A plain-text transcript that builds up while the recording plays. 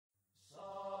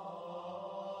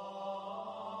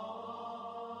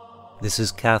This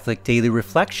is Catholic Daily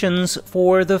Reflections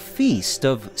for the Feast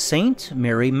of Saint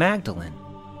Mary Magdalene.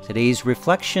 Today's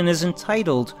reflection is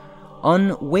entitled,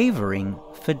 Unwavering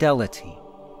Fidelity.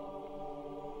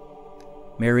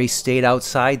 Mary stayed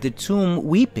outside the tomb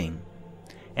weeping,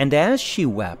 and as she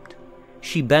wept,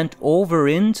 she bent over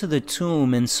into the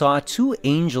tomb and saw two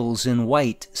angels in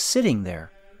white sitting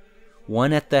there,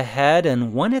 one at the head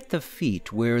and one at the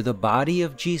feet where the body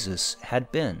of Jesus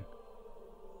had been.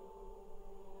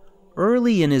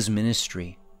 Early in his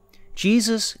ministry,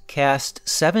 Jesus cast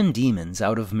 7 demons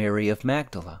out of Mary of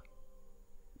Magdala.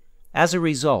 As a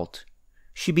result,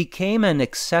 she became an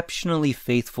exceptionally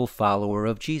faithful follower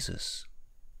of Jesus.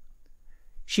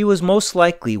 She was most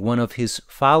likely one of his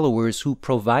followers who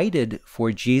provided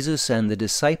for Jesus and the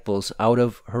disciples out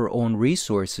of her own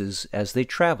resources as they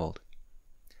traveled.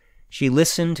 She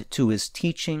listened to his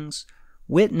teachings,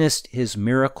 witnessed his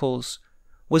miracles,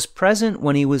 was present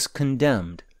when he was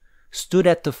condemned, stood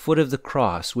at the foot of the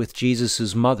cross with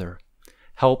Jesus' mother,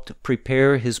 helped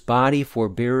prepare his body for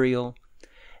burial,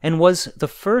 and was the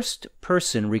first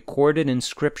person recorded in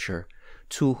Scripture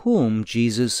to whom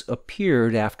Jesus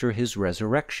appeared after his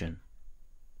resurrection.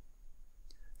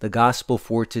 The Gospel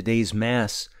for today's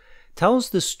Mass tells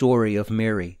the story of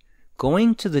Mary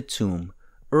going to the tomb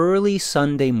early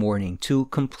Sunday morning to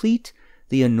complete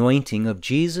the anointing of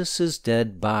Jesus'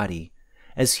 dead body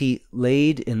as he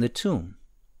laid in the tomb.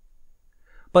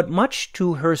 But much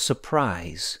to her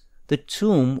surprise, the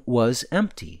tomb was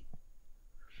empty.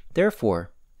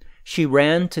 Therefore, she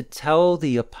ran to tell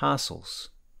the apostles,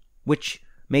 which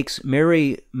makes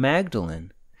Mary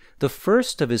Magdalene the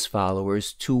first of his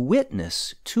followers to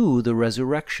witness to the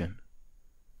resurrection.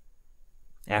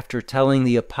 After telling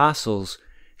the apostles,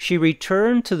 she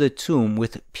returned to the tomb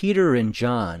with Peter and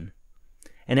John,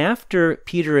 and after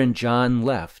Peter and John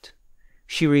left,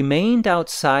 she remained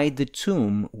outside the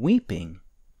tomb weeping,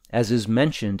 as is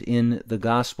mentioned in the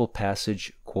Gospel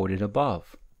passage quoted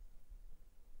above.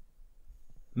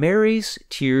 Mary's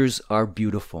tears are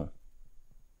beautiful.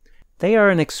 They are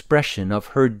an expression of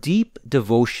her deep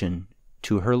devotion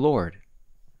to her Lord.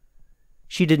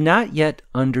 She did not yet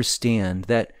understand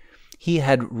that he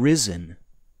had risen,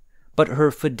 but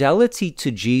her fidelity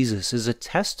to Jesus is a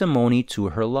testimony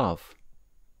to her love.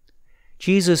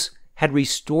 Jesus had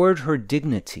restored her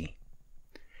dignity.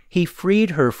 He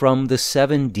freed her from the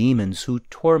 7 demons who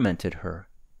tormented her.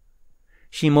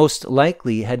 She most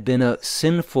likely had been a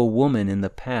sinful woman in the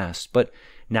past, but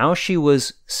now she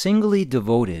was singly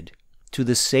devoted to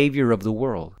the Savior of the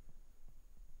world.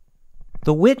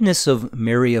 The witness of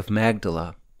Mary of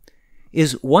Magdala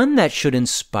is one that should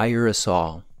inspire us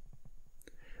all.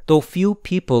 Though few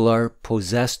people are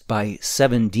possessed by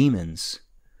 7 demons,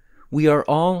 we are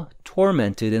all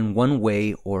tormented in one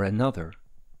way or another.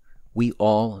 We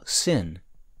all sin.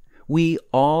 We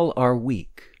all are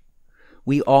weak.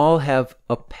 We all have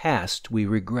a past we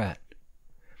regret.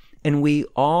 And we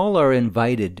all are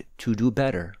invited to do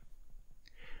better.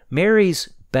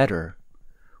 Mary's better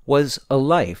was a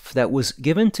life that was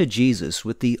given to Jesus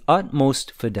with the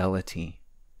utmost fidelity.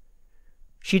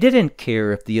 She didn't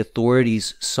care if the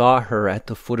authorities saw her at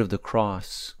the foot of the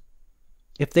cross.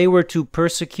 If they were to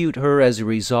persecute her as a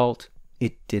result,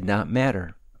 it did not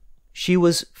matter. She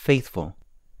was faithful.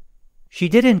 She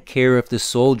didn't care if the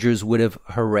soldiers would have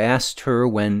harassed her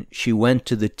when she went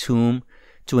to the tomb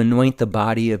to anoint the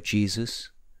body of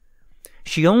Jesus.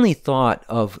 She only thought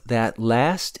of that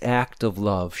last act of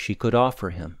love she could offer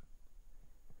him.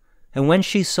 And when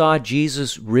she saw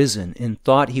Jesus risen and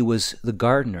thought he was the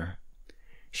gardener,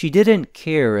 she didn't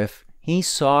care if he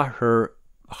saw her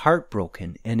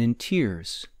heartbroken and in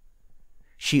tears.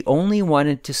 She only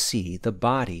wanted to see the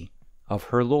body of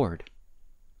her Lord.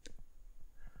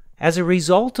 As a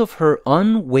result of her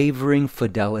unwavering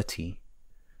fidelity,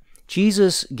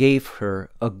 Jesus gave her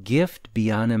a gift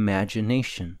beyond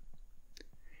imagination.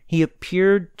 He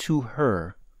appeared to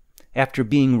her after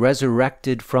being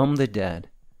resurrected from the dead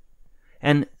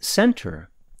and sent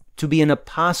her to be an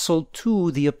apostle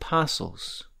to the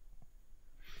apostles.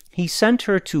 He sent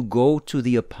her to go to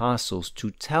the apostles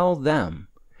to tell them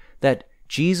that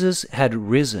Jesus had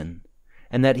risen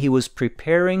and that he was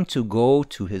preparing to go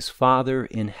to his Father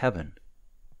in heaven.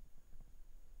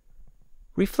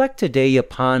 Reflect today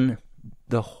upon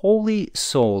the holy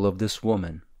soul of this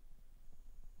woman.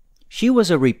 She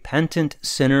was a repentant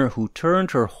sinner who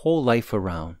turned her whole life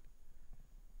around.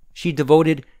 She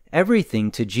devoted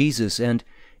everything to Jesus and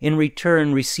in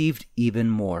return received even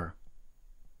more.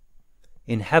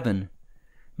 In heaven,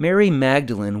 Mary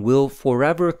Magdalene will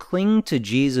forever cling to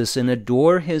Jesus and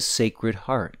adore his sacred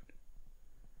heart.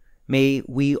 May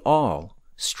we all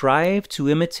strive to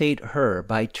imitate her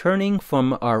by turning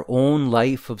from our own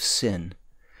life of sin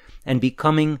and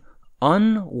becoming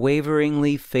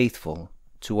unwaveringly faithful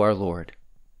to our Lord.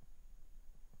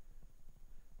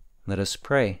 Let us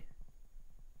pray.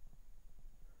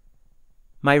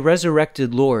 My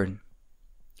resurrected Lord,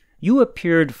 you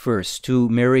appeared first to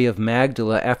Mary of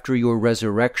Magdala after your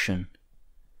resurrection.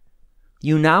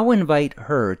 You now invite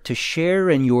her to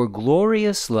share in your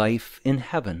glorious life in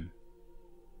heaven.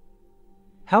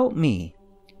 Help me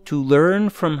to learn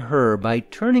from her by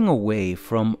turning away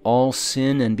from all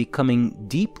sin and becoming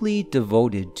deeply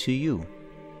devoted to you.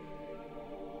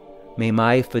 May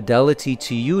my fidelity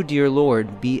to you, dear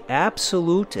Lord, be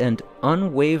absolute and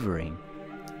unwavering,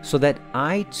 so that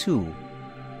I too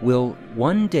will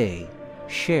one day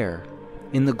share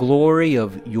in the glory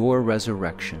of your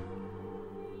resurrection.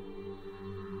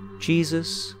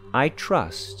 Jesus, I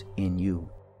trust in you.